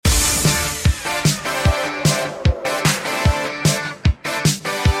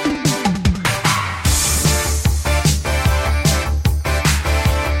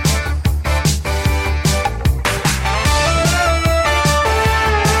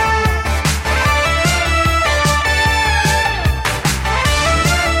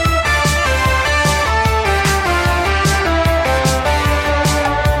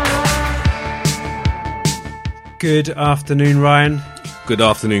Good afternoon, Ryan. Good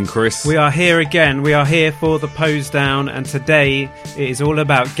afternoon, Chris. We are here again. We are here for the Pose Down, and today it is all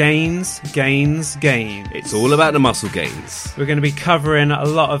about gains. It's all about the muscle gains. We're going to be covering a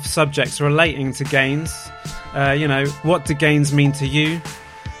lot of subjects relating to gains. What do gains mean to you?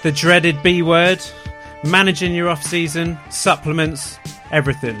 The dreaded B word, managing your off-season, supplements,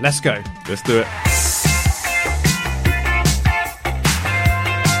 everything. Let's go. Let's do it.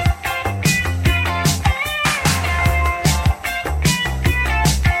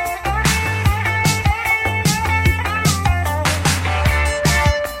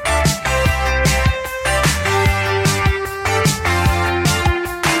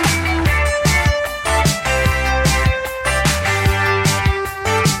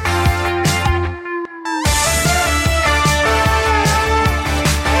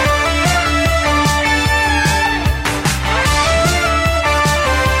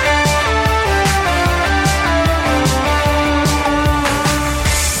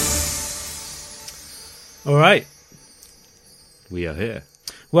 All right. We are here.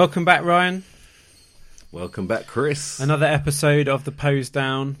 Welcome back, Ryan. Welcome back, Chris. Another episode of the Pose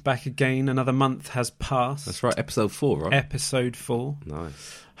Down, back again. Another month has passed. That's right, episode 4, right? Episode 4.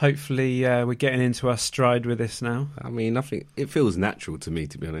 Nice. Hopefully we're getting into our stride with this now. I mean, I think it feels natural to me,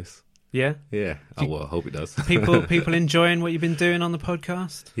 to be honest. Yeah? Yeah. I hope it does. People enjoying what you've been doing on the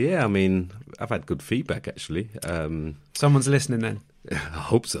podcast? Yeah, I mean, I've had good feedback, actually. Someone's listening then? I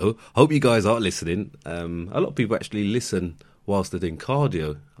hope so. Hope you guys are listening. A lot of people actually listen whilst they're doing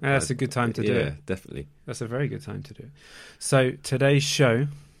cardio. Yeah, that's a good time to do it. Yeah, definitely. That's a very good time to do it. So today's show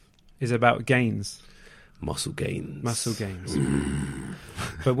is about gains. Muscle gains.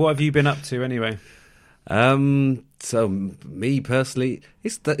 But what have you been up to anyway? So me personally,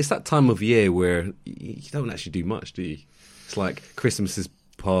 it's that time of year where you don't actually do much, do you? It's like Christmas is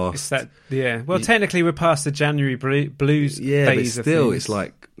past. It's that, yeah. Well, technically we're past the January blues phase. But still, of it's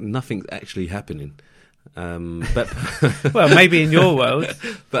like nothing's actually happening. But well, maybe in your world.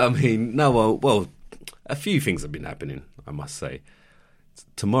 But I mean, no. Well, a few things have been happening, I must say.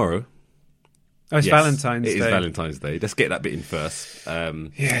 Tomorrow. Oh, it's Valentine's Day. It is Valentine's Day. Let's get that bit in first. Yeah,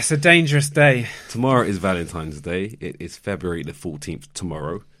 it's a dangerous day. Tomorrow is Valentine's Day. It is February the 14th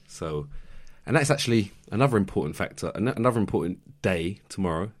tomorrow. So, and that's actually another important factor, another important day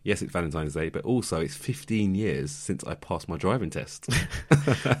tomorrow. Yes, it's Valentine's Day, but also it's 15 years since I passed my driving test.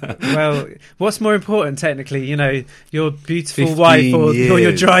 Well, what's more important technically, your beautiful wife or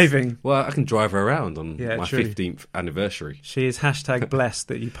your driving? Well, I can drive her around on my true. 15th anniversary. She is #blessed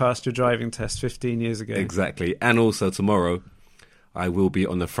that you passed your driving test 15 years ago. Exactly. And also tomorrow, I will be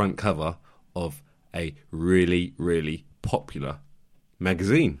on the front cover of a really, really popular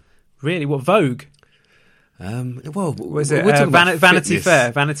magazine. Really? What, Vogue? Well, was it we're Vanity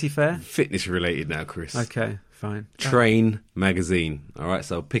Fair? Vanity Fair? Fitness related now, Chris. Okay, fine. Train magazine. All right,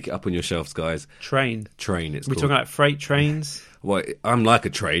 so pick it up on your shelves, guys. Train. It's We're called. talking about freight trains. Well, I'm like a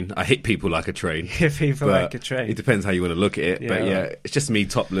train. I hit people like a train. Hit people like a train. It depends how you want to look at it. Yeah, but yeah, right. It's just me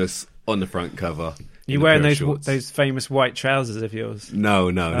topless on the front cover. You wearing those famous white trousers of yours? No.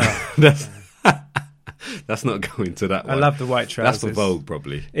 That's not going to that one. I love the white trousers. That's for Vogue,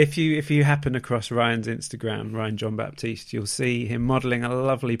 probably. If you happen across Ryan's Instagram, Ryan John Baptiste, you'll see him modelling a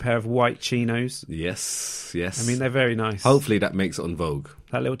lovely pair of white chinos. Yes. I mean, they're very nice. Hopefully that makes it on Vogue.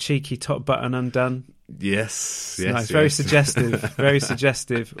 That little cheeky top button undone. Yes. Nice. Very suggestive. Very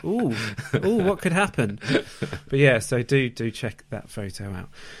suggestive. Ooh, what could happen? But yeah, so do check that photo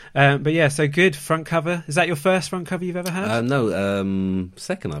out. But yeah, so good front cover. Is that your first front cover you've ever had? No,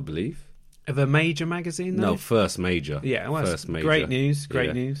 second, I believe. Of a major magazine, though? No, first major. Yeah, well, first major. Great news.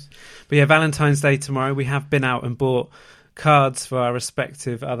 But yeah, Valentine's Day tomorrow. We have been out and bought cards for our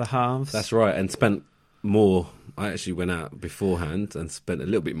respective other halves. That's right, and spent more. I actually went out beforehand and spent a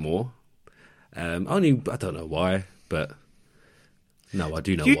little bit more. I don't know why, but no, I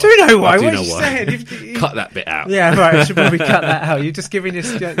do know why. You do know why? I do what know are you why. saying? Cut that bit out. Yeah, right, I should probably cut that out. You're just giving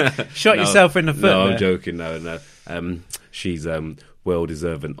shot yourself in the foot. No, there. I'm joking. No. She's well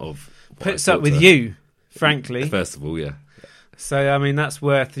deserving of puts up with you, frankly. First of all, yeah. So I mean, that's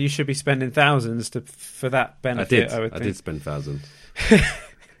worth. You should be spending thousands for that benefit. I did spend thousands.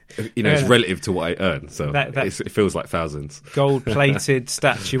 It's relative to what I earn, so it feels like thousands. Gold-plated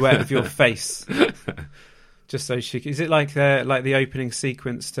statuette of your face. Just so she... Is it like the opening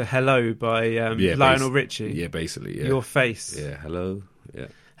sequence to Hello by Lionel Richie? Yeah, basically, yeah. Your face. Yeah, hello. Yeah.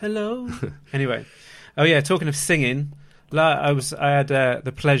 Hello. Anyway. Oh, yeah, talking of singing, I had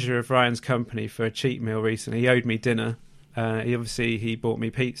the pleasure of Ryan's company for a cheat meal recently. He owed me dinner. He bought me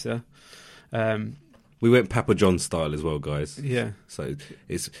pizza. We went Papa John's style as well, guys. Yeah. So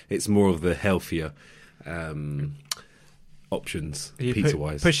it's more of the healthier options You pizza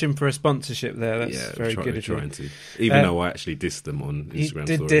wise. pushing for a sponsorship there. That's very good of you. Trying to, even though I actually dissed them on Instagram. He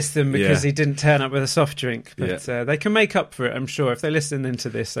did stories. diss them because he didn't turn up with a soft drink, but they can make up for it. I'm sure if they listen into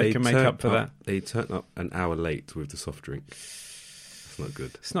this, they can make up for that. They turned up an hour late with the soft drink. It's not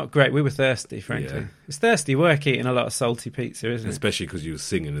good. It's not great. We were thirsty, frankly. Yeah. It's thirsty work eating a lot of salty pizza, isn't it? Especially because you were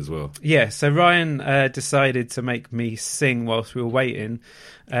singing as well. Yeah, so Ryan decided to make me sing whilst we were waiting.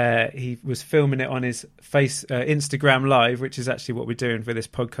 He was filming it on his Instagram Live, which is actually what we're doing for this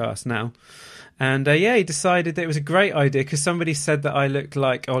podcast now. And he decided that it was a great idea because somebody said that I looked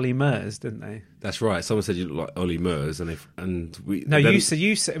like Ollie Murs, didn't they? That's right. Someone said you look like Ollie Murs,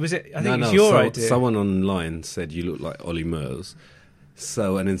 you said was it? I think it was your idea. Someone online said you look like Ollie Murs.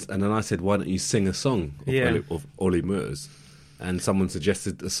 So and then I said, why don't you sing a song of Ollie Murs? And someone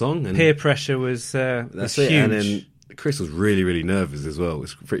suggested a song. And peer pressure was that's huge. it. And then Chris was really, really nervous as well.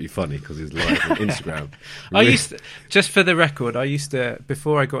 It's pretty funny because he's live on Instagram. Just for the record,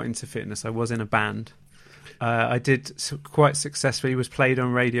 before I got into fitness, I was in a band. I did quite successfully, was played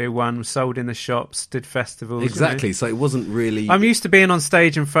on Radio 1, was sold in the shops, did festivals. Exactly, so it wasn't really... I'm used to being on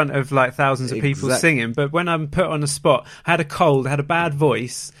stage in front of like thousands of people singing, but when I'm put on the spot, I had a cold, I had a bad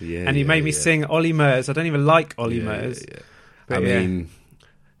voice, and you made me sing Ollie Murs. I don't even like Ollie Murs. Yeah. I mean,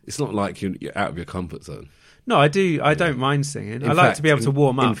 it's not like you're out of your comfort zone. No, I do. I don't mind singing. I like to be able to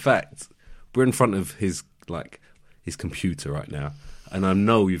warm up. In fact, we're in front of his computer right now, and I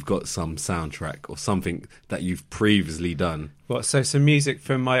know you've got some soundtrack or something that you've previously done. What? So some music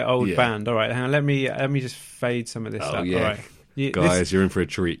from my old band. All right, hang on. Let me just fade some of this up. Yeah. All right, guys, you're in for a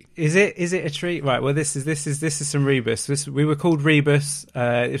treat. Is it a treat? Right. Well, this is some Rebus. We were called Rebus.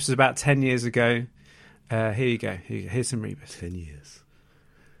 This was about 10 years ago. Here you go. Here's some Rebus. 10 years.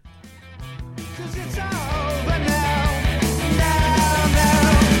 'Cause it's over now.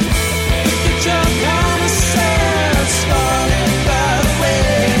 Get your promises falling by the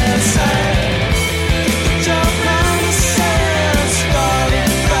wayside. Get your promises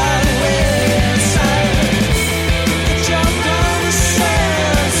falling by the wayside. Get your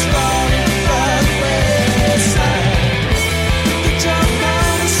promises falling by the wayside. Get your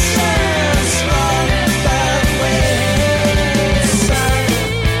promises falling by the wayside.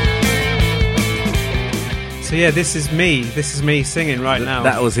 So yeah, this is me singing right now.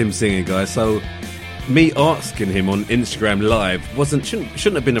 That was him singing, guys. So me asking him on Instagram Live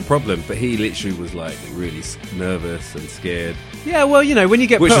shouldn't have been a problem, but he literally was like really nervous and scared. Yeah, well, when you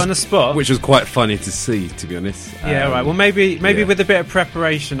get put on the spot, which was quite funny to see, to be honest. Yeah, right. Well, maybe with a bit of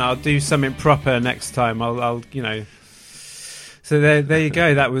preparation, I'll do something proper next time. I'll. So there you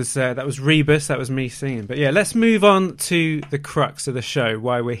go. That was Rebus. That was me singing. But yeah, let's move on to the crux of the show.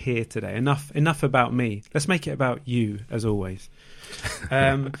 Why we're here today. Enough about me. Let's make it about you, as always.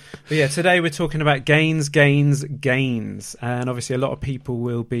 But yeah, today we're talking about gains, and obviously a lot of people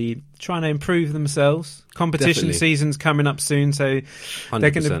will be trying to improve themselves. Competition season's coming up soon, so 100%.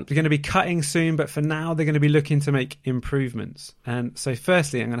 they're going to be cutting soon. But for now, they're going to be looking to make improvements. And so,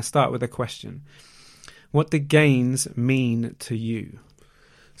 firstly, I'm going to start with a question. What do gains mean to you?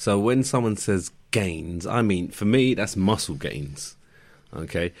 So when someone says gains, I mean, for me, that's muscle gains.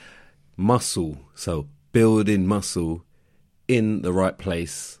 Okay? Muscle. So building muscle in the right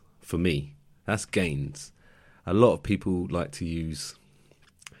place for me. That's gains. A lot of people like to use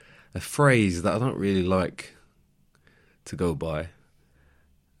a phrase that I don't really like to go by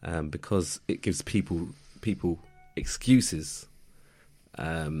because it gives people excuses.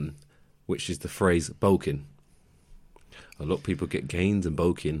 Which is the phrase bulking. A lot of people get gains and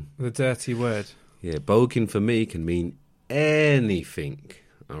bulking. The dirty word. Yeah, bulking for me can mean anything,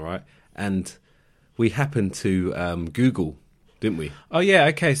 all right? And we happened to Google, didn't we? Oh, yeah,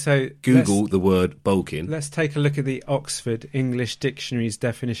 okay, so... Google the word bulking. Let's take a look at the Oxford English Dictionary's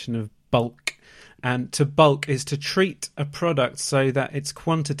definition of bulk. And to bulk is to treat a product so that its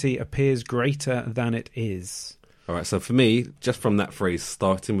quantity appears greater than it is. All right, so for me, just from that phrase,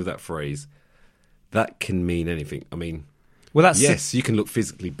 starting with that phrase, that can mean anything. I mean, yes, you can look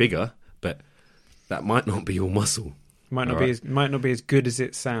physically bigger, but that might not be your muscle. Might not be as good as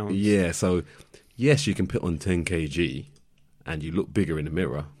it sounds. Yeah, so yes, you can put on 10 kg and you look bigger in the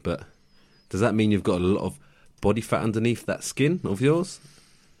mirror, but does that mean you've got a lot of body fat underneath that skin of yours?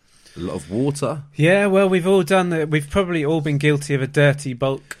 A lot of water. Yeah, well, we've all done that. We've probably all been guilty of a dirty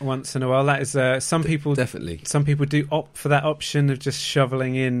bulk once in a while. That is some people definitely. Some people do opt for that option of just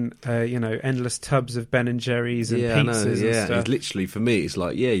shoveling in, endless tubs of Ben and Jerry's and pizzas and stuff. It's literally for me, it's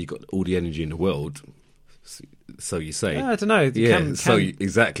like you got all the energy in the world. So you say. I don't know.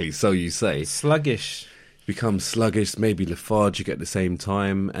 Exactly. So you say. Sluggish. Become sluggish, maybe lethargic at the same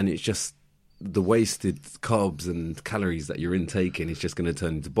time, and it's just the wasted carbs and calories that you're intaking is just going to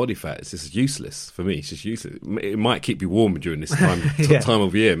turn into body fat. It's just useless for me. It's just useless. It might keep you warm during this time Yeah. time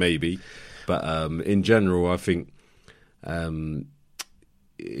of year, maybe, but in general, I think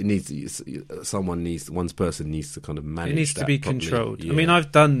it needs one person needs to kind of manage. It needs to that be properly. controlled. Yeah. I mean,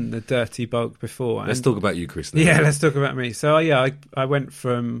 I've done the dirty bulk before. Let's and- talk about you, Chris. Now. Yeah, let's talk about me. So I went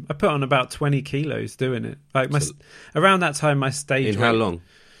from I put on about 20 kilos doing it. Like around that time, my stage In how weight- long?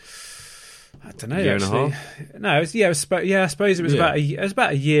 I don't know. A year and a actually. No, I suppose it was Yeah.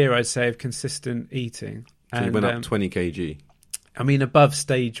 about a year, I'd say, of consistent eating. So you went up 20 kg. I mean, above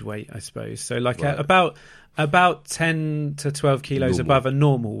stage weight, I suppose. So like Right. about 10 to 12 kilos Normal. above a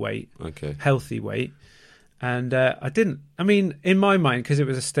normal weight, Okay. healthy weight. And I mean, in my mind, because it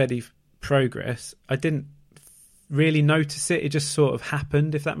was a steady progress, I didn't really notice it. It just sort of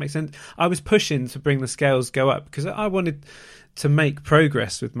happened, if that makes sense. I was pushing to bring the scales go up because I wanted to make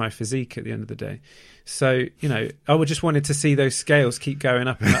progress with my physique at the end of the day. So, I just wanted to see those scales keep going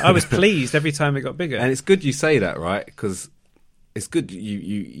up. And I was pleased every time it got bigger. And it's good you say that, right? Because it's good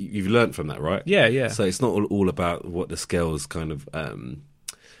you've learned from that, right? Yeah. So it's not all about what the scales kind of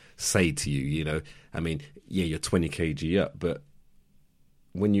say to you. I mean, yeah, you're 20 kg up, but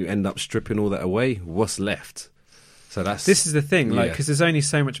when you end up stripping all that away, what's left? So This is the thing, Yeah. because there's only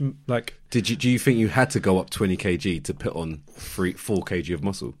so much, like, do you think you had to go up 20 kg to put on 4 kg of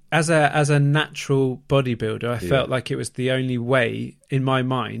muscle? as a natural bodybuilder, I Yeah. felt like it was the only way in my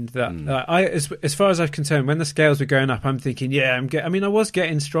mind that as far as I'm concerned, when the scales were going up, I'm thinking, I was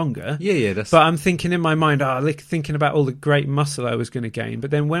getting stronger. Yeah, that's. But I'm thinking in my mind, thinking about all the great muscle I was going to gain. But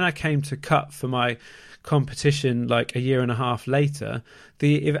then when I came to cut for my competition like a year and a half later,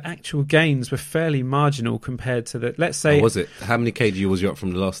 the actual gains were fairly marginal compared to the, let's say, was it? How many kg was you up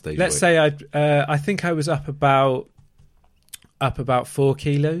from the last stage? let's weight? say I think I was up about 4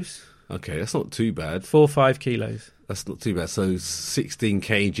 kilos, Okay, that's not too bad. 4 or 5 kilos. That's not too bad. So 16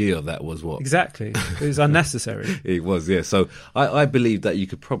 kg of that was what? Exactly. It was unnecessary. It was, yeah. So I believe that you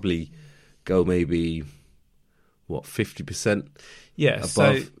could probably go maybe, 50%? Yeah.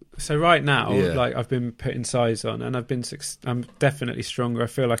 Above. So right now, Yeah. like I've been putting size on, and I'm definitely stronger. I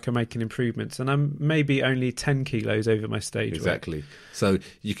feel like I'm making improvements, and I'm maybe only 10 kilos over my stage weight. Exactly. So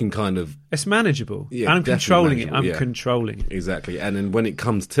you can kind of, It's manageable. Yeah, and I'm definitely controlling it. manageable, I'm yeah. controlling it. exactly. And then when it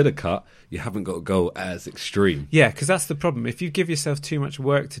comes to the cut, you haven't got to go as extreme. Yeah, because that's the problem. If you give yourself too much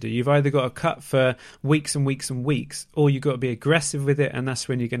work to do, you've either got to cut for weeks and weeks and weeks, or you've got to be aggressive with it, and that's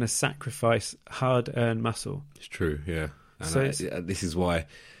when you're going to sacrifice hard-earned muscle. It's true, yeah. And So this is why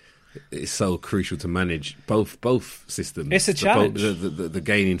it's so crucial to manage both systems. It's a challenge. The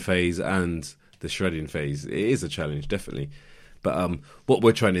gaining phase and the shredding phase. It is a challenge, definitely. But what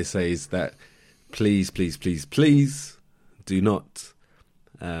we're trying to say is that please do not.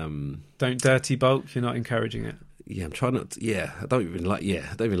 Don't dirty bulk. You're not encouraging it. Yeah, I'm trying not to. Yeah, I don't even like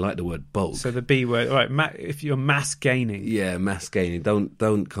the word bulk. So the B word, all right? If you're mass gaining, Yeah, mass gaining.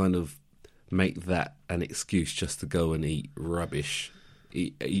 Don't kind of make that an excuse just to go and eat rubbish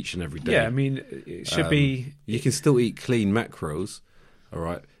each and every day. yeah. I mean, it should be. You can still eat clean macros, all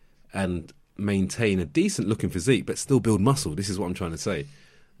right, and maintain a decent looking physique, but still build muscle. This is what I'm trying to say.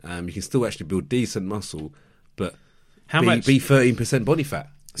 You can still actually build decent muscle, but How much? be 13% body fat.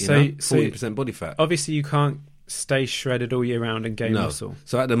 So- 40% body fat. Obviously, you can't stay shredded all year round and gain No. muscle.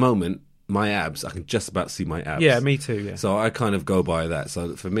 So at the moment, my abs, I can just about see my abs. Yeah, me too. Yeah. So I kind of go by that.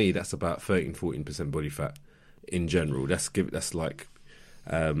 So for me, that's about 13-14% body fat in general. That's like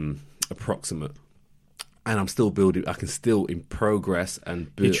approximate. And I'm still building. I can still in progress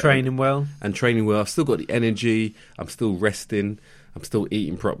and build. You're training well. And training well. I've still got the energy. I'm still resting. I'm still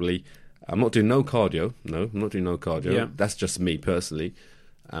eating properly. I'm not doing no cardio. No, I'm not doing no cardio. Yeah. That's just me personally.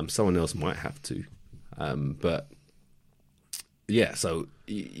 Someone else might have to. But yeah, so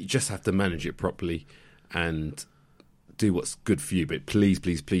you just have to manage it properly and do what's good for you. But please,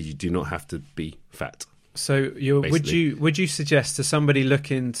 you do not have to be fat. So would you suggest to somebody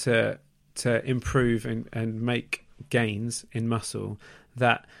looking to improve and make gains in muscle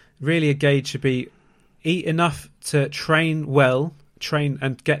that really a gauge should be eat enough to train well, train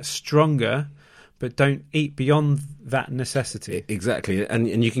and get stronger, but don't eat beyond that necessity? Exactly,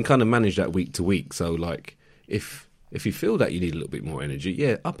 and you can kind of manage that week to week. So like if you feel that you need a little bit more energy,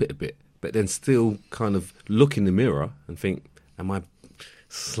 yeah, up it a bit, but then still kind of look in the mirror and think, am I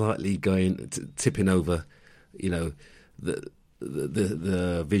slightly tipping over,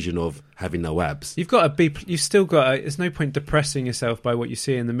 the vision of having no abs? You've still got to, there's no point depressing yourself by what you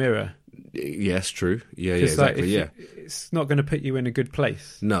see in the mirror. Yes, true. Yeah, 'Cause, like, exactly. Yeah. It's not going to put you in a good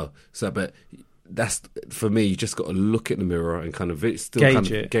place. No. So, but that's for me. You just got to look at the mirror and kind of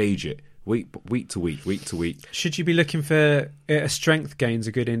Gauge it. Gauge it. week to week. Should you be looking for a strength gain's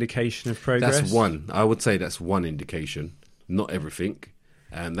a good indication of progress? That's one. I would say that's one indication. Not everything.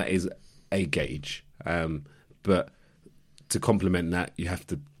 That is a gauge. But to complement that, you have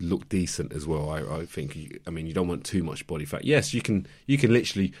to look decent as well. I think. I mean, you don't want too much body fat. Yes, you can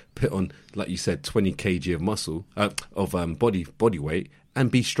literally put on, like you said, 20 kg of muscle body weight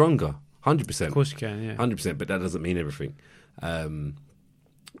and be stronger. 100%. Of course you can. Yeah. 100%. But that doesn't mean everything.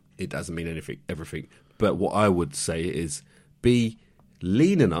 It doesn't mean everything. But what I would say is be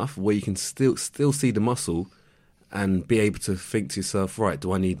lean enough where you can still see the muscle and be able to think to yourself, right,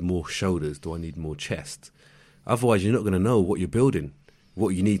 do I need more shoulders? Do I need more chest? Otherwise, you're not going to know what you're building, what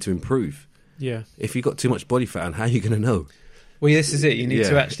you need to improve. Yeah. If you've got too much body fat, how are you going to know? Well, this is it. You need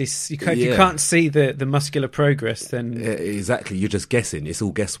to actually. You can't see the muscular progress. Then exactly, you're just guessing. It's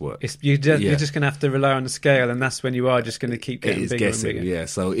all guesswork. You're just going to have to rely on the scale, and that's when you are just going to keep getting bigger guessing, and bigger. Yeah.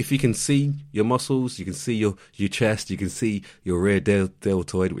 So if you can see your muscles, you can see your chest, you can see your rear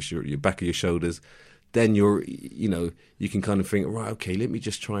deltoid, which is your back of your shoulders, then you can kind of think, right, okay, let me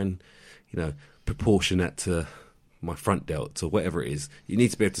just try and proportion that to my front delt or whatever it is. You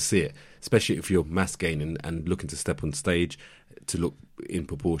need to be able to see it, especially if you're mass gaining and looking to step on stage, to look in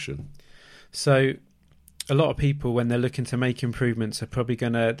proportion. So a lot of people, when they're looking to make improvements, are probably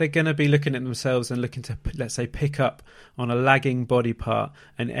they're gonna be looking at themselves and looking to, let's say, pick up on a lagging body part,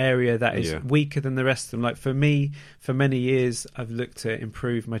 an area that is weaker than the rest of them. Like for me, for many years, I've looked to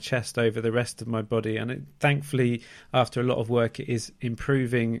improve my chest over the rest of my body, and thankfully, after a lot of work, it is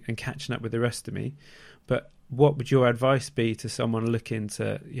improving and catching up with the rest of me. But what would your advice be to someone looking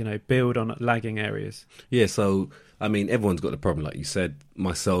to, build on lagging areas? Yeah, so, I mean, everyone's got the problem, like you said,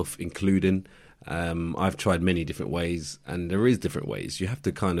 myself including. I've tried many different ways, and there is different ways. You have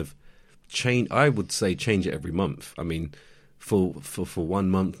to kind of change. I would say change it every month. I mean, for 1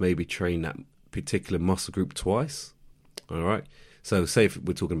 month, maybe train that particular muscle group twice. All right. So say if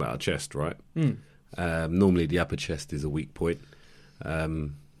we're talking about our chest, right? Normally the upper chest is a weak point.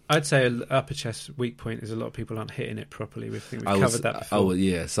 I'd say an upper chest weak point is a lot of people aren't hitting it properly. We've covered that before.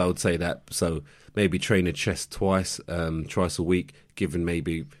 So I would say that. So maybe train a chest twice a week, given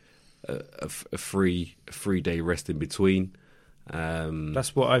maybe a 3-day rest in between.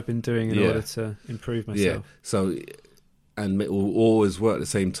 That's what I've been doing in order to improve myself. Yeah. So, and it will always work at the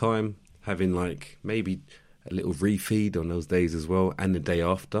same time, having like maybe a little refeed on those days as well, and the day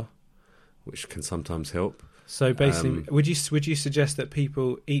after, which can sometimes help. So basically, would you suggest that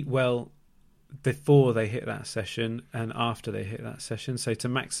people eat well before they hit that session and after they hit that session, so to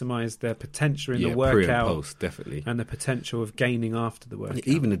maximise their potential in the workout, pre and post, definitely, and the potential of gaining after the workout,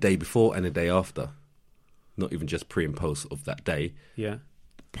 even the day before and the day after, not even just pre and post of that day. Yeah.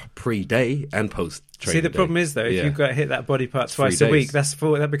 Pre-day and post-training. See, the problem is though, if you've got to hit that body part twice a week,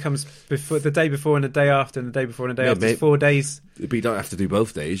 that becomes before the day before and the day after, and the day before and the day after. It's 4 days. But you don't have to do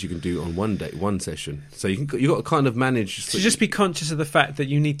both days. You can do it on one day, one session. So you got to kind of manage. So just be conscious of the fact that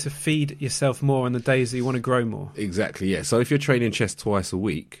you need to feed yourself more on the days that you want to grow more. Exactly. Yeah. So if you're training chest twice a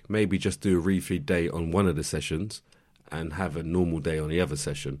week, maybe just do a refeed day on one of the sessions, and have a normal day on the other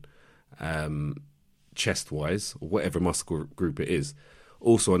session, chest-wise, or whatever muscle group it is.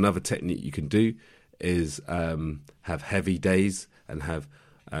 Also, another technique you can do is have heavy days and have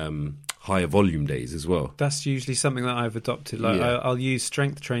higher volume days as well. That's usually something that I've adopted. I'll use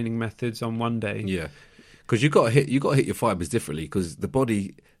strength training methods on one day. Yeah, because you got to hit your fibers differently. Because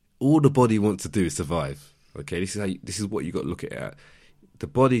all the body wants to do is survive. Okay, this is what you got to look at it. The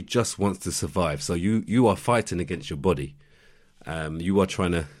body just wants to survive. So you are fighting against your body. You are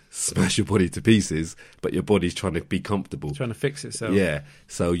trying to smash your body to pieces, but your body's trying to be comfortable, trying to fix itself. Yeah,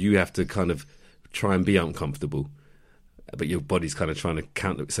 so you have to kind of try and be uncomfortable, but your body's kind of trying to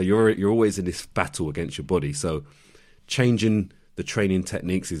counter. So you're always in this battle against your body. So changing the training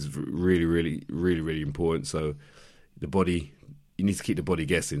techniques is really, really, really, really important. So the body, you need to keep the body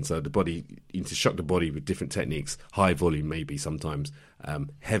guessing. So you need to shock the body with different techniques. High volume, maybe sometimes.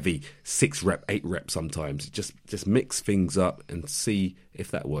 Heavy, 6 rep, 8 rep sometimes. Just mix things up and see if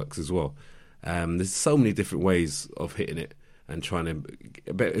that works as well. There's so many different ways of hitting it and trying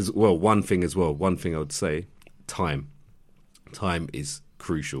to. As well, one thing I would say, time. Time is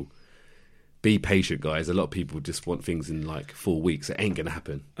crucial. Be patient, guys. A lot of people just want things in like 4 weeks. It ain't going to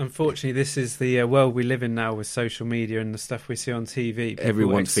happen. Unfortunately, this is the world we live in now with social media and the stuff we see on TV.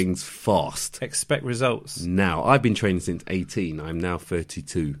 Everyone wants things fast. Expect results. Now, I've been training since 18. I'm now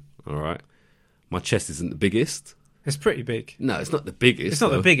 32. All right. My chest isn't the biggest. It's pretty big. No, it's not the biggest. It's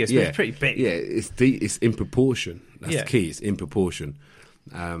not the biggest, but it's pretty big. Yeah, it's in proportion. That's the key. It's in proportion.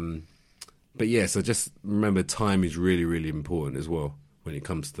 But yeah, so just remember time is really, really important as well when it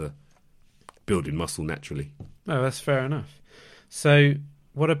comes to building muscle naturally. Oh, that's fair enough. So,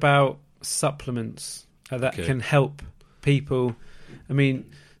 what about supplements that Okay. can help people? I mean,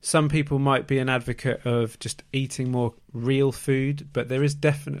 some people might be an advocate of just eating more real food, but there's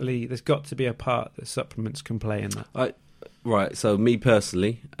got to be a part that supplements can play in that. Right, so me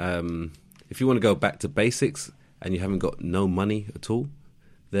personally, if you want to go back to basics and you haven't got no money at all,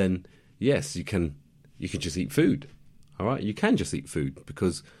 then yes, you can just eat food. All right, you can just eat food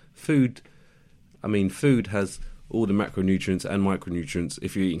because food has all the macronutrients and micronutrients,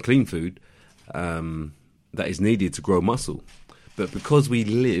 if you're eating clean food, that is needed to grow muscle. But because we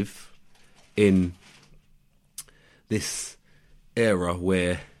live in this era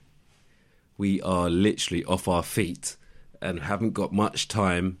where we are literally off our feet and haven't got much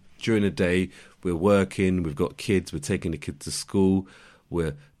time during the day, we're working, we've got kids, we're taking the kids to school,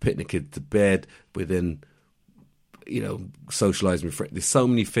 we're putting the kids to bed, we're then, socialising with friends. There's so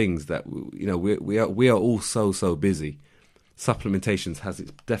many things that, we are all so busy. Supplementation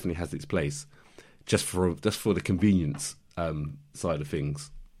definitely has its place, just for the convenience side of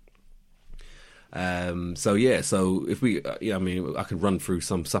things. So if we, I can run through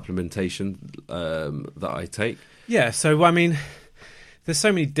some supplementation that I take. Yeah, so I mean, there's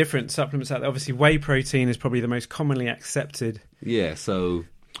so many different supplements out there. Obviously, whey protein is probably the most commonly accepted. Yeah, so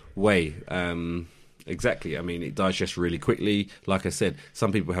whey, exactly. I mean, it digests really quickly. Like I said,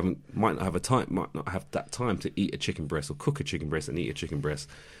 some people might not have that time to eat a chicken breast or cook a chicken breast and eat a chicken breast.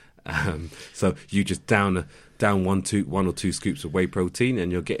 So you just down one or two scoops of whey protein,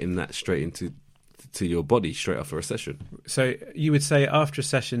 and you're getting that straight into your body straight after a session. So you would say after a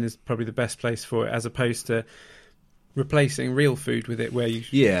session is probably the best place for it, as opposed to replacing real food with it, where you...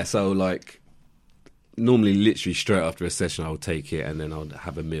 Yeah, so like normally literally straight after a session I would take it, and then I'll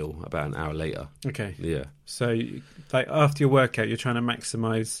have a meal about an hour later. Okay. Yeah. So like after your workout, you're trying to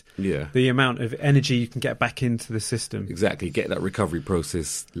maximise the amount of energy you can get back into the system. Exactly. Get that recovery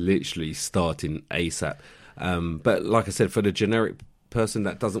process literally starting ASAP. But like I said, for the generic person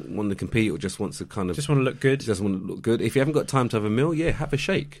that doesn't want to compete or just wants to kind of... Just want to look good. Just want to look good. If you haven't got time to have a meal, have a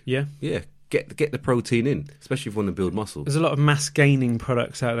shake. Yeah. Yeah. Get the protein in, especially if you want to build muscle. There's a lot of mass gaining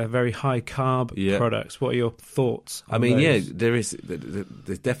products out there, very high carb products. What are your thoughts on those? There's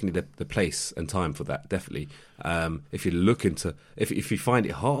definitely the place and time for that, definitely. If you're looking to, if you find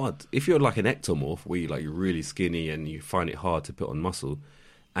it hard, if you're like an ectomorph, where you're really skinny and you find it hard to put on muscle,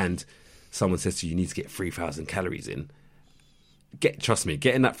 and someone says to you, you need to get 3,000 calories in, trust me,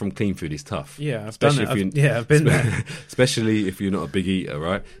 getting that from clean food is tough. Yeah, I've done it. I've been there. Especially if you're not a big eater,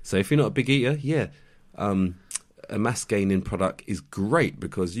 right? So if you're not a big eater, a mass gaining product is great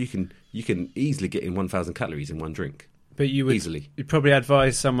because you can easily get in 1,000 calories in one drink. But you'd probably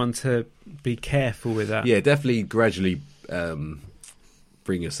advise someone to be careful with that. Yeah, definitely gradually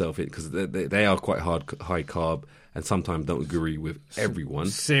bring yourself in, because they are quite high carb, and sometimes don't agree with everyone.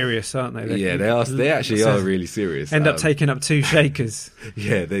 Serious, aren't they? They actually are really serious. End up taking up 2 shakers.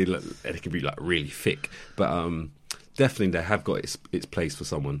 Yeah, they can be like really thick, but definitely they have got its place for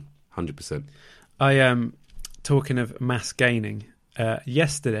someone. 100%. I am talking of mass gaining.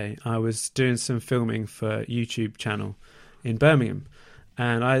 Yesterday, I was doing some filming for a YouTube channel in Birmingham,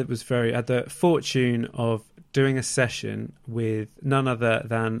 and I had the fortune of doing a session with none other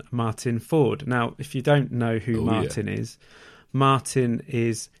than Martin Ford. Now, if you don't know who Martin is, Martin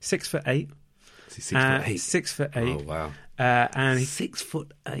is 6'8". 6'8". Oh wow! And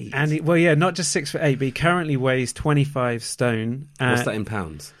 6'8". And not just 6'8", but he currently weighs 25 stone. What's that in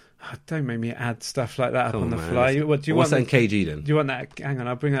pounds? Don't make me add stuff like that Come up on the man. fly. What's that in kg then? Do you want that? Hang on,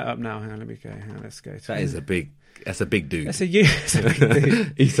 I'll bring that up now. Hang on, let me go. Hang on, let's go. That's a big dude. That's a big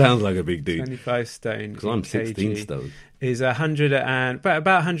dude. He sounds like a big dude. 25 stone. Because I'm 16 stone. Is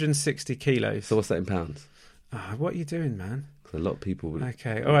 160 kilos. So what's that in pounds? What are you doing, man? A lot of people would...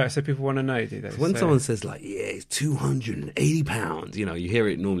 Okay, all right, so people want to know, do they? When someone says, like, it's 280 pounds, you hear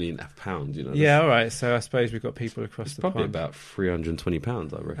it normally in pounds, Yeah, all right, so I suppose we've got people across the probably pond. about 320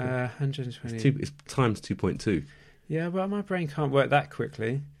 pounds, I reckon. 120. It's times 2.2. Yeah, but my brain can't work that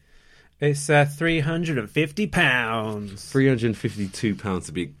quickly. It's 350 pounds. 352 pounds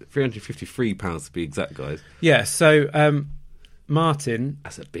to be... 353 pounds to be exact, guys. Yeah, so... Martin,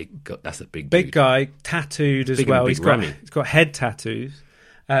 that's a big dude. Guy, tattooed as well. He's got head tattoos.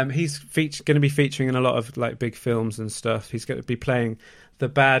 He's going to be featuring in a lot of like big films and stuff. He's going to be playing the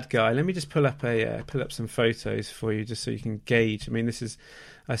bad guy. Let me just pull up some photos for you, just so you can gauge. I mean,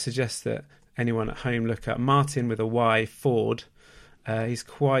 I suggest that anyone at home look up Martin with a Y Ford, He's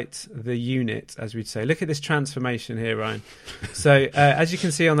quite the unit, as we'd say. Look at this transformation here, Ryan. So, as you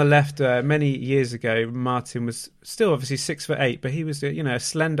can see on the left, many years ago, Martin was still obviously 6'8", but he was, a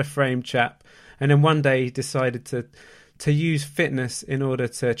slender-framed chap. And then one day he decided to use fitness in order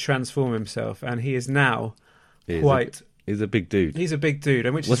to transform himself, and he is now He's a big dude. He's a big dude.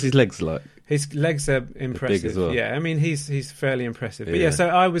 And what's his legs like? His legs are impressive. Big as well. Yeah, I mean he's fairly impressive. But so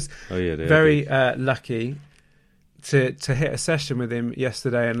I was they're very lucky to hit a session with him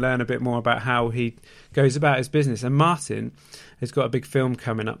yesterday and learn a bit more about how he goes about his business. And Martin has got a big film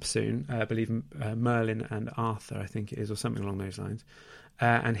coming up soon. I believe Merlin and Arthur, I think it is, or something along those lines.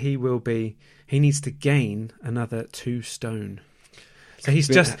 And he needs to gain another 2 stone. So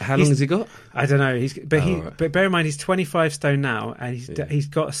how long has he got? I don't know. But bear in mind he's 25 stone now, and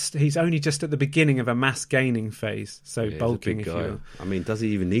he's only just at the beginning of a mass gaining phase. So bulking, if you will. I mean, does he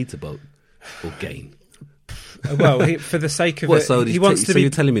even need to bulk or gain? Well, for the sake of it, he wants to be. So you're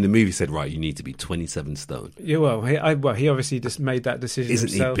telling me the movie said, right, you need to be 27 stone. Yeah, well, he obviously just made that decision. Isn't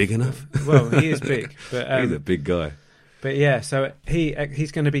himself. he big enough? Well, he is big, but he's a big guy. But yeah, so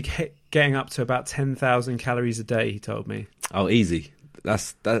he's going to be getting up to about 10,000 calories a day. He told me. Oh, easy.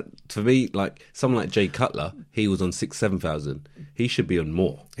 That for me. Like someone like Jay Cutler, he was on 6,000-7,000. He should be on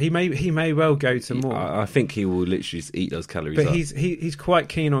more. He may well go to more. I think he will literally just eat those calories. But up. he's quite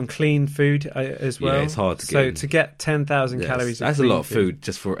keen on clean food as well. Yeah, it's hard to get. So to get 10,000 calories, that's a lot of food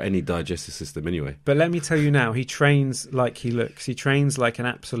just for any digestive system, anyway. But let me tell you now, he trains like he looks. He trains like an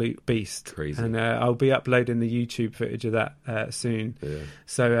absolute beast. Crazy. And I'll be uploading the YouTube footage of that soon. Yeah.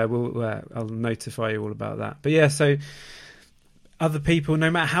 So I'll notify you all about that. But yeah, so. Other people,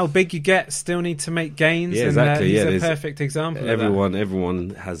 no matter how big you get, still need to make gains. Yeah, exactly. And he's a perfect example of that. Everyone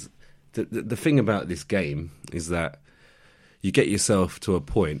has... The thing about this game is that you get yourself to a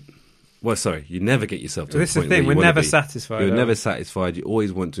point... Well, sorry, you never get yourself to a point. This is the thing, we're never satisfied. You're never satisfied. You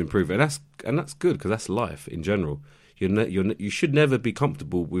always want to improve. And that's good, because that's life in general. You should never be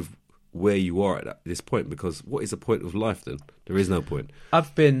comfortable with where you are at this point, because what is the point of life then? There is no point.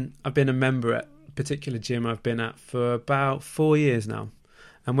 I've been a member at particular gym I've been at for about 4 years now,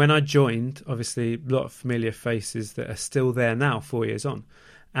 and when I joined, obviously a lot of familiar faces that are still there now 4 years on,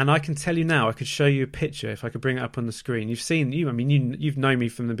 and I can tell you now, I could show you a picture if I could bring it up on the screen. You've known me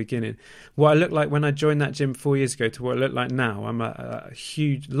from the beginning. What I looked like when I joined that gym 4 years ago to what I look like now, I'm a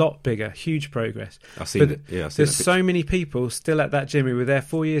lot bigger, huge progress. I've seen it. Yeah, I've seen there's so many people still at that gym who were there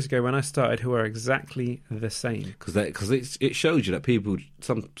 4 years ago when I started who are exactly the same. Because it shows you that people,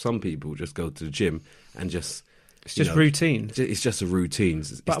 some people just go to the gym and just... It's just routine. It's just a routine.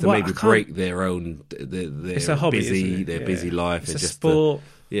 It's to maybe break their own... It's a hobby, isn't it? Their busy life. It's a sport.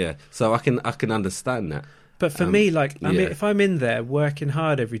 Yeah, so I can understand that. But for me, I mean, if I'm in there working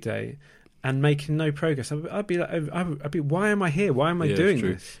hard every day and making no progress, I'd be like, why am I here? Why am I doing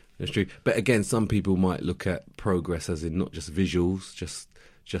this? That's true. But again, some people might look at progress as in not just visuals,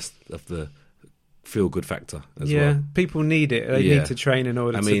 just of the feel-good factor as well. Yeah, people need it. They need to train in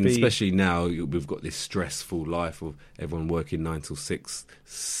order to be... I mean, especially now, we've got this stressful life of everyone working 9 till 6,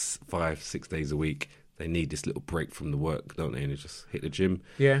 5-6 days a week. They need this little break from the work, don't they? And they just hit the gym.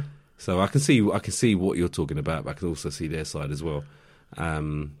 Yeah. So I can see what you're talking about, but I can also see their side as well.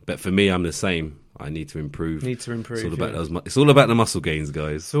 But for me, I'm the same. I need to improve. It's all about it's all about the muscle gains,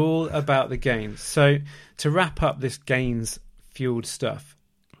 guys. It's all about the gains. So to wrap up this gains-fueled stuff,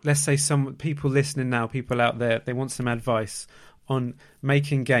 let's say some people listening now, people out there, they want some advice on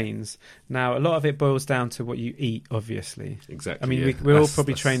making gains. Now, a lot of it boils down to what you eat, obviously. Exactly. I mean, we're all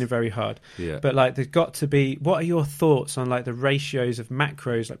probably training very hard. Yeah. But there's got to be... What are your thoughts on the ratios of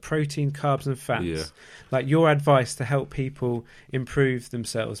macros, like protein, carbs, and fats? Yeah. Like your advice to help people improve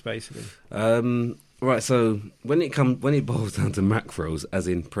themselves, basically. Right. So when it boils down to macros, as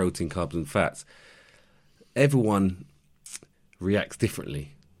in protein, carbs, and fats, everyone reacts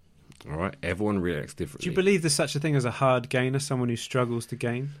differently. All right, everyone reacts differently. Do you believe there's such a thing as a hard gainer, someone who struggles to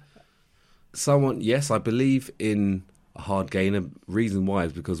gain? Yes, I believe in a hard gainer. Reason why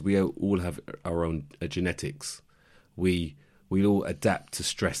is because we all have our own genetics. We all adapt to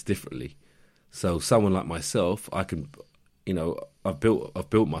stress differently. So someone like myself, I can, I've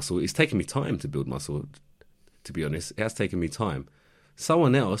built muscle. It's taken me time to build muscle. To be honest, it has taken me time.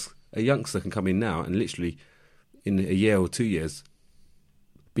 Someone else, a youngster, can come in now and literally in a year or 2 years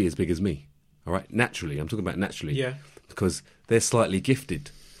be as big as me. All right, naturally. I'm talking about naturally. Yeah. Because they're slightly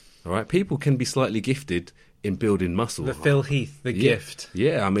gifted. All right, people can be slightly gifted in building muscle. The Phil Heath, the gift.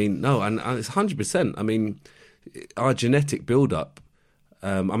 Yeah, I mean, no, and it's 100%. I mean, our genetic build-up.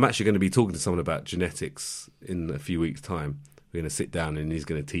 I'm actually going to be talking to someone about genetics in a few weeks' time. We're going to sit down and he's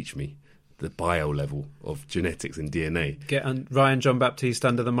going to teach me the bio level of genetics and DNA. Get Ryan John Baptiste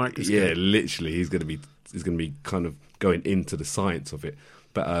under the microscope. Yeah, literally, he's going to be kind of going into the science of it.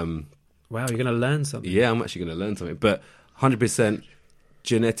 But wow, you're going to learn something. yeah, I'm actually going to learn something. But 100%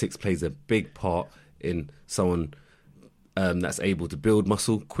 genetics plays a big part in someone that's able to build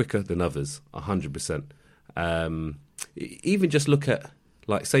muscle quicker than others. 100%. Even just look at,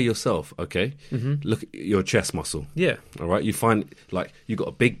 like, say yourself, okay? Look at your chest muscle. Yeah. All right, you find, like, you got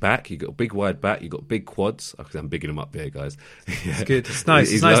a big back, you got a big wide back, you got big quads. Okay, I'm bigging them up here, guys. It's good. It's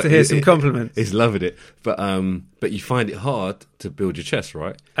nice. It's nice to hear some compliments. He's loving it, but you find it hard to build your chest,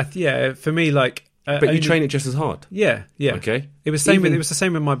 right? Yeah, for me, like, But you train it just as hard. Yeah. Okay. It was it was the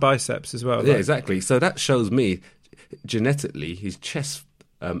same with my biceps as well. Yeah, like- exactly. So that shows me genetically his chest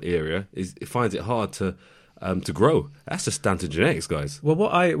area it finds it hard to grow. That's just down to genetics, guys.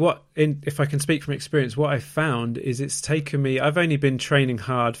 Well, if I can speak from experience, what I found is it's taken me. I've only been training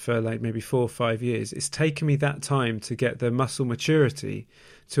hard for like maybe 4 or 5 years. It's taken me that time to get the muscle maturity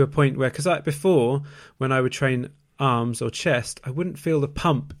to a point where, because before when I would train arms or chest, I wouldn't feel the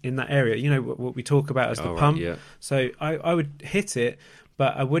pump in that area. You know what we talk about as the pump. Right, yeah. So I would hit it,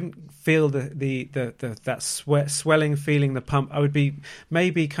 but I wouldn't feel that swelling, feeling the pump. I would be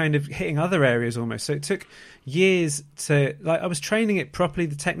maybe kind of hitting other areas almost. So it took years to, like, I was training it properly.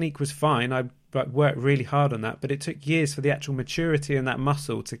 The technique was fine. I worked really hard on that, but it took years for the actual maturity in that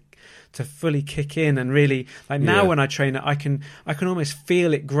muscle to fully kick in and really, like, now when I train it, I can almost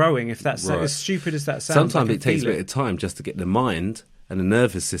feel it growing. If that's Right. as stupid as that sounds, Sometimes I it can takes a feel bit of time just to get the mind and the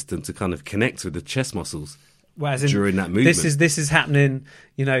nervous system to kind of connect with the chest muscles. Whereas during that movement. This is happening.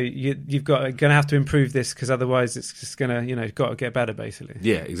 You know, you've got going to have to improve this because otherwise it's just going to got to get better basically.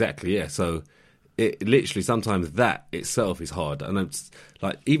 Yeah, exactly. Yeah, so it literally sometimes that itself is hard, and it's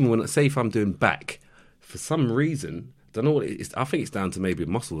like even when say if I'm doing back, for some reason, don't know what it is. I think it's down to maybe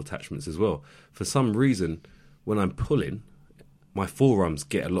muscle attachments as well. For some reason, when I'm pulling, my forearms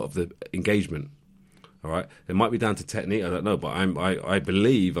get a lot of the engagement. All right, it might be down to technique. I don't know, but I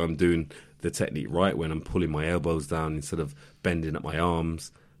believe I'm doing the technique right when I'm pulling my elbows down instead of bending up my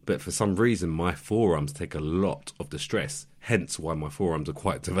arms. But for some reason, my forearms take a lot of the stress, hence why my forearms are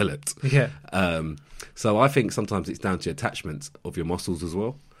quite developed. Yeah. So I think sometimes it's down to attachments of your muscles as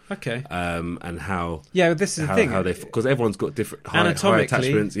well. Okay. And how... Yeah, this is the thing. Because everyone's got different high Anatomically,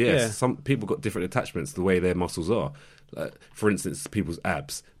 attachments. Yes, yeah. some people got different attachments the way their muscles are. For instance, people's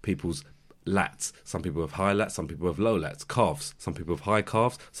abs, people's lats. Some people have high lats, some people have low lats. Calves, some people have high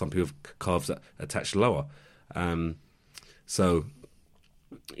calves, some people have calves that attach lower. So,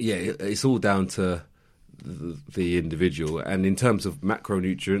 yeah, it's all down to the individual. And in terms of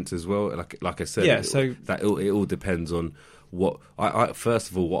macronutrients as well, like I said, Yeah, it all depends on what I first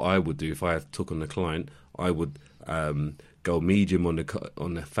of all, what I would do if I took on a client, I would go medium on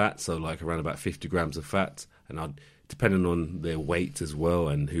the fat, so like around about 50 grams of fat, and I'd, depending on their weight as well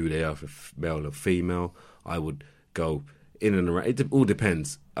and who they are, if male or female, I would go in and around. It all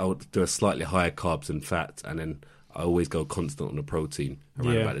depends. I would do a slightly higher carbs and fat, and then I always go constant on the protein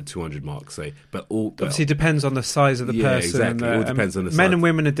around about the 200 mark, say. But obviously, it depends on the size of the person. Exactly. It all depends on the size. Men and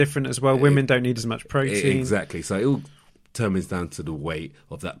women are different as well. Women don't need as much protein. Exactly. So it all determines down to the weight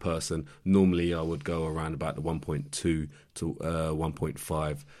of that person. Normally, I would go around about the 1.2 to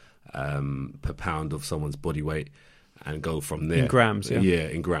 1.5 per pound of someone's body weight, and go from there. In grams, yeah. Yeah,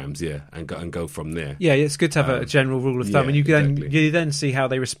 in grams, yeah, and go from there. Yeah, it's good to have a general rule of thumb, and you exactly. you then see how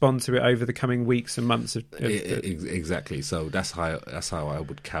they respond to it over the coming weeks and months. Exactly. So that's how I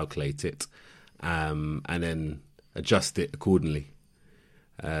would calculate it, and then adjust it accordingly.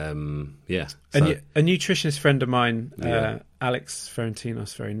 Yeah. So, A nutritionist friend of mine, Alex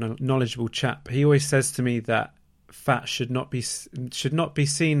Ferentinos, very knowledgeable chap. He always says to me that fat should not be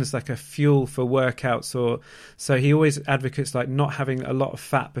seen as like a fuel for workouts, or so he always advocates like not having a lot of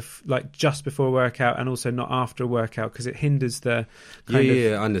fat like just before a workout and also not after a workout, because it hinders the kind of...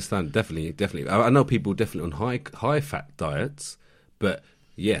 I understand, definitely. I know people definitely on high fat diets, but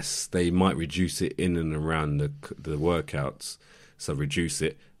yes, they might reduce it in and around the workouts, so reduce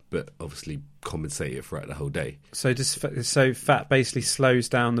it, but obviously compensate it throughout the whole day. So fat basically slows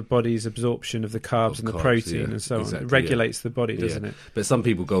down the body's absorption of the carbs and the protein and so on. It regulates the body, doesn't it? But some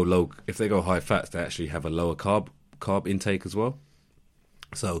people go low. If they go high fats, they actually have a lower carb intake as well.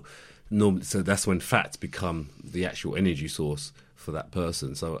 So that's when fats become the actual energy source for that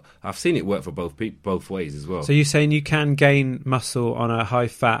person. So I've seen it work for both ways as well. So you're saying you can gain muscle on a high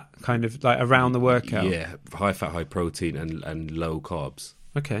fat kind of like around the workout? Yeah, high fat, high protein and low carbs.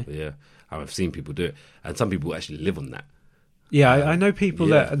 Okay. Yeah, I've seen people do it, and some people actually live on that. Yeah, I know people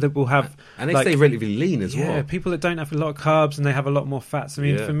Yeah. that will have, and they like, stay relatively lean as yeah, well. people that don't have a lot of carbs and they have a lot more fats. I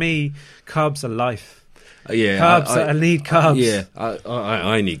mean, Yeah. for me, carbs are life. Yeah, Carbs, I need carbs. Yeah,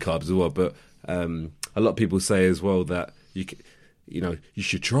 I need carbs as well. But a lot of people say as well that you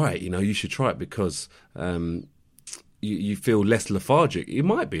should try it. You should try it because you feel less lethargic. It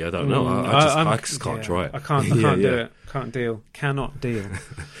might be. I don't know. I just can't try it. I can't do it. Cannot deal.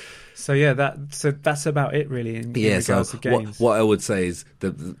 So yeah, that's about it really in regards to gains. What I would say is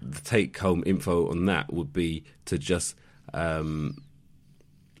the take home info on that would be to just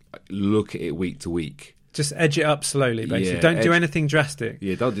look at it week to week. Just edge it up slowly, basically. Yeah, don't do anything drastic.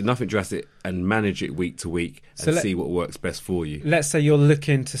 Yeah, don't do nothing drastic and manage it week to week and see what works best for you. Let's say you're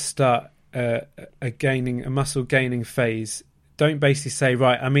looking to start a muscle gaining phase. Don't basically say,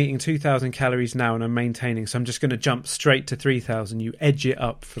 right, I'm eating 2,000 calories now and I'm maintaining, so I'm just going to jump straight to 3,000. You edge it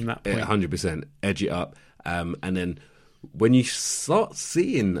up from that point. 100%. Edge it up. And then when you start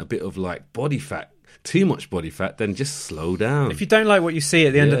seeing a bit of like body fat, too much body fat, then just slow down. If you don't like what you see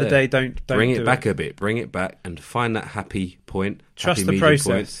at the end of the day, don't bring do it back a bit. Bring it back and find that happy point. Trust happy the medium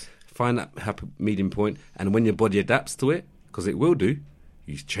process. Point, find that happy medium point, and when your body adapts to it, because it will do,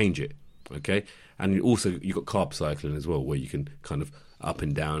 you change it. Okay, and you've got carb cycling as well, where you can kind of up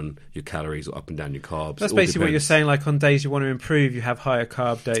and down your calories or up and down your carbs. That's It all basically what you're depends. saying. Like on days you want to improve, you have higher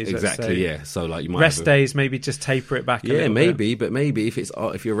carb days. let's Exactly. say. Yeah. So like you might Rest have days, maybe just taper it back. A Yeah, little maybe, but maybe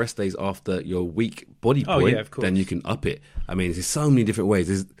if your rest days after your weak body Oh, point, yeah, of course. then you can up it. I mean, there's so many different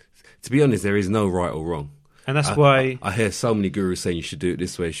ways. To be honest, there is no right or wrong. And that's why I hear so many gurus saying you should do it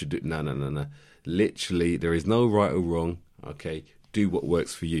this way, you should do it. No. Literally, there is no right or wrong. Okay, do what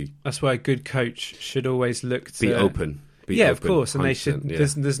works for you. that's why a good coach should always look to Be open. Be yeah, open, of course, and they should. 100%, yeah.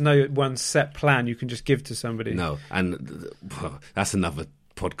 There's no one set plan you can just give to somebody. No, and that's another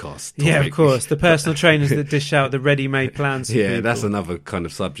podcast. Yeah, of topic. course. The personal trainers that dish out the ready-made plans. For Yeah, people. that's another kind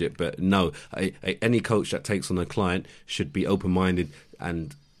of subject. But no, any coach that takes on a client should be open-minded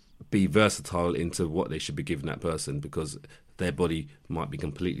and be versatile into what they should be giving that person, because their body might be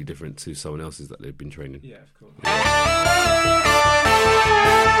completely different to someone else's that they've been training. Yeah, of course.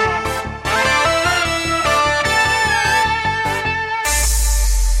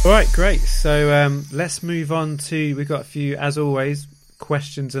 All right, great. So let's move on to. We've got a few, as always,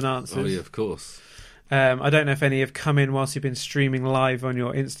 questions and answers. Oh yeah, of course. I don't know if any have come in whilst you've been streaming live on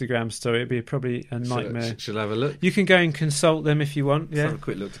your Instagram story. It'd be probably a nightmare. Should I have a look? You can go and consult them if you want. Let's Yeah, have a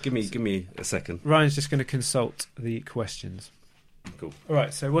quick look. Give me a second. Ryan's just going to consult the questions. Cool. All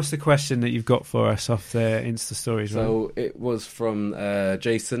right. So, what's the question that you've got for us off their Insta stories? Ryan? So it was from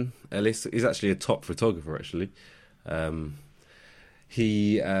Jason Ellis. He's actually a top photographer. Actually,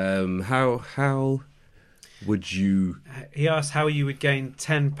 how would you? He asked how you would gain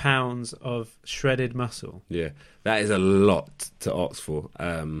 10 pounds of shredded muscle. Yeah, that is a lot to ask for,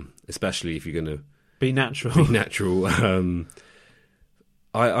 especially if you're going to Be natural. be natural.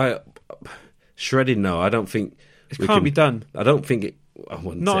 I shredded. No, I don't think It we can't can- be done. I don't think it. I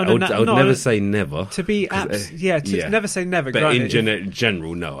wouldn't Not say, on I a would, na- I would not on never a- say never. To be never say never. But granted. in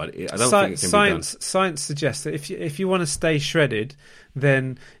general, no. I don't think it can Science suggests that if you want to stay shredded,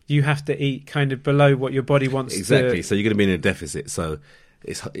 then you have to eat kind of below what your body wants be done. Exactly. to. So you're going to be in a deficit. So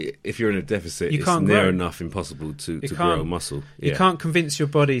if you're in a deficit, You it's can't near grow. enough impossible to You grow can't- muscle. You Yeah. can't convince your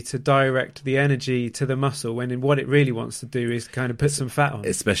body to direct the energy to the muscle when what it really wants to do is kind of put some fat on.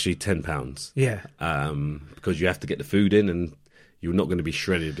 Especially 10 pounds. Yeah. Because you have to get the food in, and you're not going to be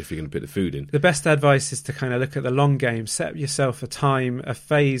shredded if you're going to put the food in. The best advice is to kind of look at the long game, set yourself a time, a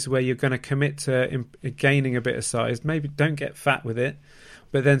phase where you're going to commit to gaining a bit of size. Maybe don't get fat with it,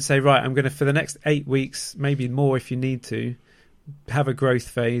 but then say, right, I'm going to, for the next 8 weeks, maybe more if you need to, have a growth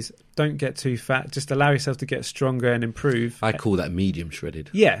phase. Don't get too fat. Just allow yourself to get stronger and improve. I call that medium shredded.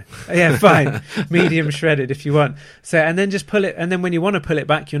 Yeah, fine. Medium shredded if you want. So, and then just pull it. And then when you want to pull it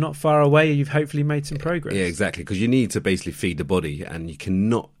back, you're not far away. You've hopefully made some progress. Yeah, exactly. Because you need to basically feed the body, and you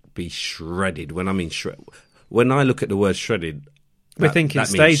cannot be shredded. When I mean when I look at the word shredded, We're thinking that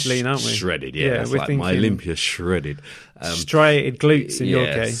stage means lean, aren't we? Shredded, Yeah, yeah. That's we're like my thinking- Olympia shredded. Striated glutes in your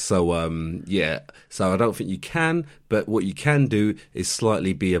Yeah, case. So so I don't think you can, but what you can do is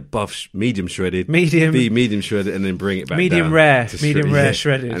slightly be above medium shredded, be medium shredded, and then bring it back Medium down rare, to medium rare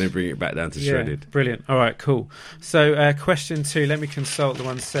shredded. and then bring it back down to Yeah, shredded. brilliant. All right, cool. So question 2, let me consult the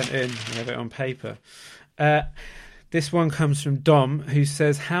one sent in. I have it on paper. This one comes from Dom, who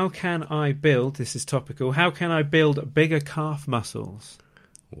says, how can I build, this is topical, how can I build bigger calf muscles?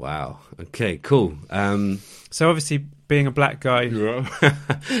 Wow. Okay. Cool. So obviously being a black guy,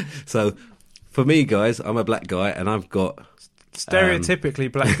 So for me, guys, I'm a black guy, and I've got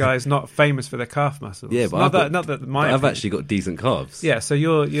stereotypically, black guys not famous for their calf muscles. Yeah, but not that my I've opinion. actually got decent calves. Yeah, so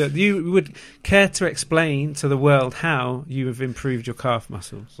you would care to explain to the world how you have improved your calf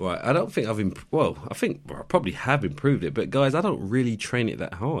muscles? Right, I don't think I probably have improved it, but guys, I don't really train it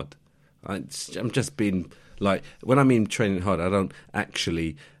that hard. I'm just being like, when I mean training hard, I don't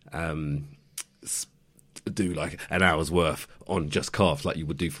actually do like an hour's worth on just calves like you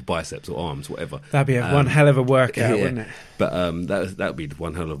would do for biceps or arms, whatever. That'd be one hell of a workout, yeah. wouldn't it? But that would be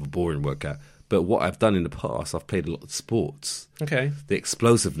one hell of a boring workout. But what I've done in the past, I've played a lot of sports. Okay. The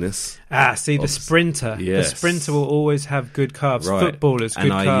explosiveness. See, the sprinter. Yes. The sprinter will always have good calves. Right. Footballers, good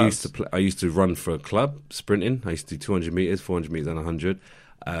and calves. I used to run for a club, sprinting. I used to do 200 metres, 400 metres and 100.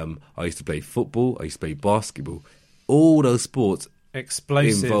 I used to play football. I used to play basketball. All those sports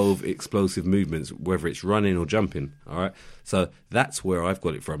Explosive. involve explosive movements, whether it's running or jumping. All right, so that's where I've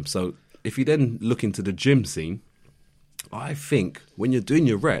got it from. So if you then look into the gym scene, I think when you're doing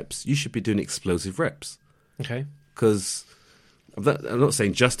your reps, you should be doing explosive reps. Okay. Because I'm not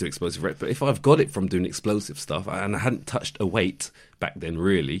saying just do explosive reps, but if I've got it from doing explosive stuff, and I hadn't touched a weight back then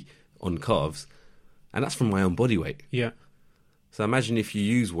really on calves, and that's from my own body weight. Yeah. So imagine if you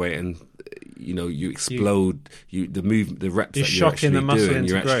use weight and you explode the reps You're that you're shocking the actually muscle doing.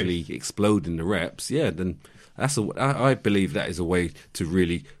 into You're growth. actually exploding the reps. Yeah, then I believe that is a way to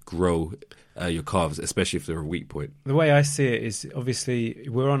really grow your calves, especially if they're a weak point. The way I see it is, obviously,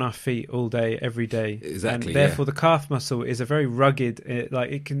 we're on our feet all day, every day. Exactly, And therefore, the calf muscle is a very rugged,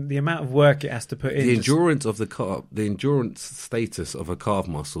 the amount of work it has to put in. The endurance of the endurance status of a calf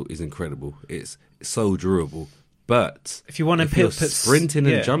muscle is incredible. It's so durable. But If you want to if you're put sprinting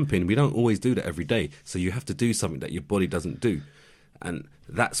and yeah. jumping, we don't always do that every day. So you have to do something that your body doesn't do. And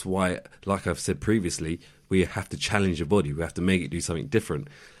that's why, like I've said previously, we have to challenge your body. We have to make it do something different.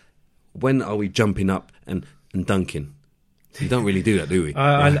 When are we jumping up and dunking? We don't really do that, do we?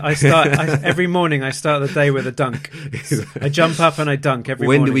 Every morning I start the day with a dunk. I jump up and I dunk every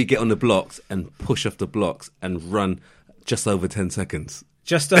When morning. do we get on the blocks and push off the blocks and run just over 10 seconds?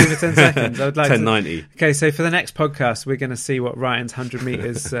 Just over 10 seconds. I would like 10:90. Okay, so for the next podcast, we're going to see what Ryan's 100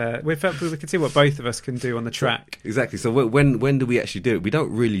 metres... we can see what both of us can do on the track. Exactly. So when do we actually do it? We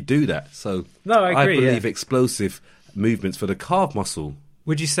don't really do that. So No, I agree, believe yeah. explosive movements for the calf muscle,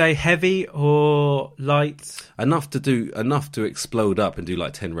 Would you say heavy or light? enough to explode up and do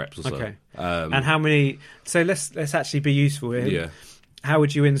like 10 reps or so. Okay. And how many... So let's actually be useful here. Yeah. How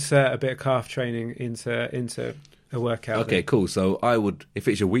would you insert a bit of calf training into a workout? Okay, cool. So I would, if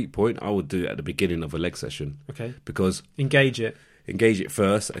it's your weak point, I would do it at the beginning of a leg session. Okay. Because Engage it. engage it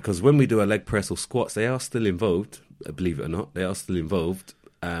first, because when we do a leg press or squats, they are still involved, believe it or not. They are still involved.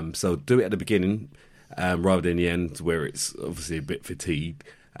 So do it at the beginning rather than the end, where it's obviously a bit fatigued,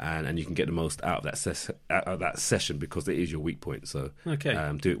 and you can get the most out of that session because it is your weak point. So Okay.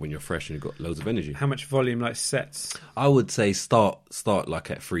 do it when you're fresh and you've got loads of energy. How much volume, like sets? I would say start like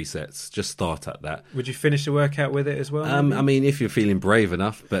at 3 sets. Just start at that. Would you finish the workout with it as well? maybe? I mean, if you're feeling brave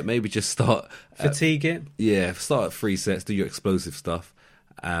enough, but maybe just start. Fatigue it? Yeah, start at 3 sets, do your explosive stuff,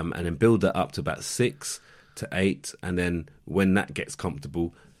 and then build that up to about 6 to 8, and then when that gets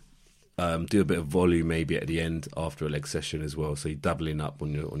comfortable, do a bit of volume maybe at the end after a leg session as well. So you're doubling up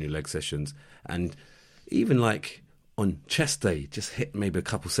on your leg sessions, and even like on chest day, just hit maybe a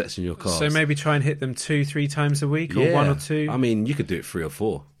couple sets in your calves. So maybe try and hit them 2-3 times a week, or 1 or 2? I mean, you could do it 3 or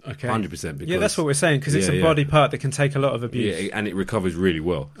 4. Okay. 100%. Because, Yeah, that's what we're saying, because it's Yeah, a yeah. body part that can take a lot of abuse. Yeah, and it recovers really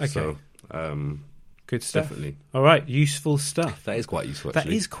well. Okay. So, Good stuff. definitely. All right, useful stuff. That is quite useful, That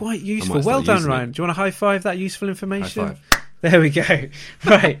actually. is quite useful. might start Well done, using it. Ryan. Do you want to high five that useful information? High five. There we go.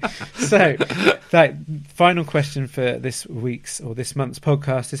 Right. So, that final question for this month's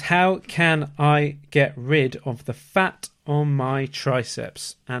podcast is: how can I get rid of the fat on my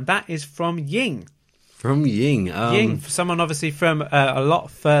triceps? And that is from Ying. From Ying. Ying, someone obviously from a lot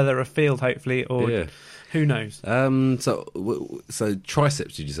further afield, hopefully, or Yeah. who knows? So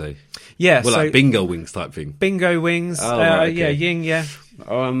triceps, did you say? Yeah. Well, so like bingo wings type thing. bingo wings. Oh, right, okay. Yeah, Ying. Yeah.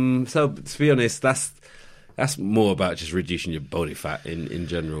 So to be honest, that's more about just reducing your body fat in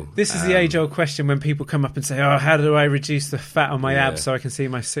general. This is the age-old question when people come up and say, "Oh, how do I reduce the fat on my Yeah. abs so I can see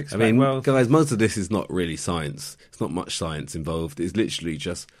my six I pack?" mean, Well, guys, most of this is not really science. It's not much science involved. It's literally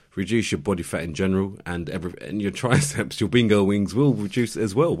just reduce your body fat in general, and your triceps, your bingo wings will reduce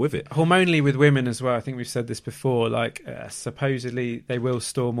as well with it. hormonally with women as well. I think we've said this before. Like, supposedly they will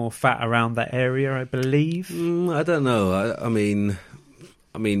store more fat around that area, I believe. I don't know. I mean,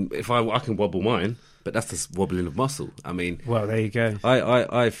 if I can wobble mine, but that's just wobbling of muscle. I mean, Well, there you go.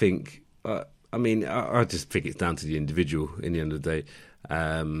 I think. I just think it's down to the individual in the end of the day,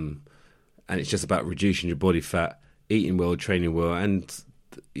 and it's just about reducing your body fat eating well, training well, and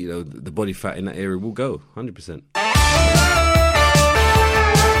the body fat in that area will go 100%.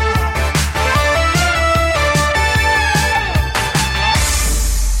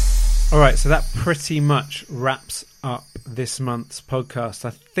 All right, so that pretty much wraps up this month's podcast.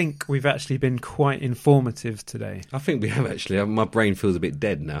 I think we've actually been quite informative today. I think we have actually. My brain feels a bit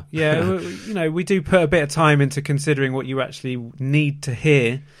dead now. Yeah, we do put a bit of time into considering what you actually need to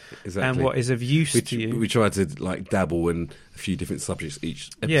hear and what is of use to you. We try to dabble in a few different subjects each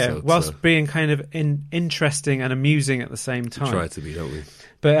episode. Yeah, whilst being kind of interesting and amusing at the same time. We try to be, don't we?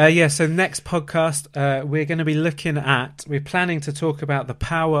 But so next podcast, we're going to be we're planning to talk about the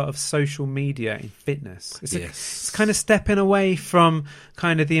power of social media in fitness. It's kind of stepping away from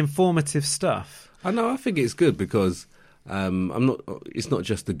kind of the informative stuff. I think it's good because it's not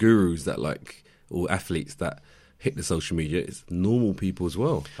just the gurus that or athletes that hit the social media, it's normal people as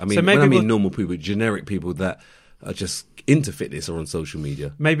well. I mean, normal people, generic people that are just into fitness or on social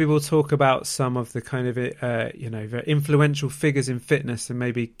media. Maybe we'll talk about some of the kind of very influential figures in fitness and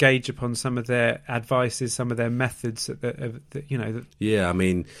maybe gauge upon some of their advices, some of their methods. Yeah, I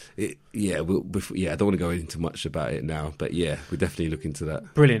mean, I don't want to go into much about it now, but yeah, we're definitely looking to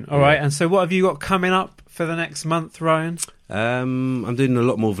that. Brilliant. All right, and so what have you got coming up for the next month, Ryan? I'm doing a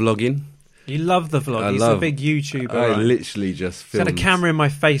lot more vlogging. You love the vlog. He's a big YouTuber. I literally just filmed. Had a camera in my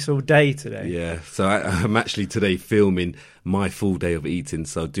face all day today. Yeah, so I'm actually today filming my full day of eating.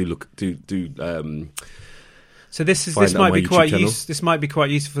 So do. So this might be quite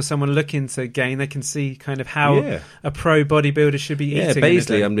useful for someone looking to gain. They can see kind of how a pro bodybuilder should be eating. Yeah,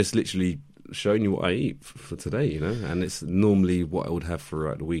 basically, I'm just literally showing you what I eat for today, and it's normally what I would have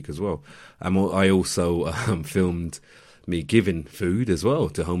throughout the week as well. I also filmed me giving food as well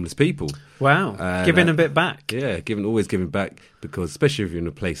to homeless people. Wow, giving a bit back. Yeah, always giving back, because especially if you're in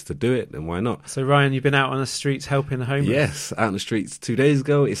a place to do it, then why not? So Ryan, you've been out on the streets helping the homeless? Yes, out on the streets 2 days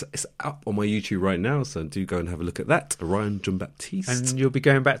ago. It's up on my YouTube right now, so do go and have a look at that. Ryan Jean-Baptiste. And you'll be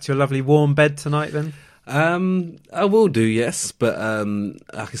going back to your lovely warm bed tonight then? I will do, yes, but I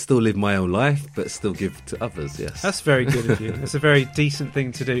can still live my own life, but still give to others, yes. That's very good of you. That's a very decent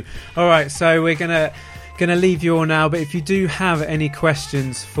thing to do. All right, so we're going to leave you all now, but if you do have any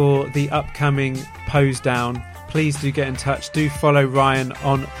questions for the upcoming Pose Down, please do get in touch. Do follow Ryan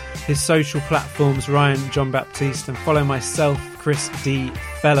on his social platforms, Ryan Jean-Baptiste, and follow myself, Chris D.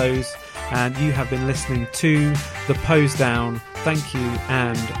 Fellows. And you have been listening to the Pose Down. Thank you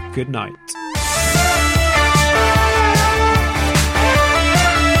and good night.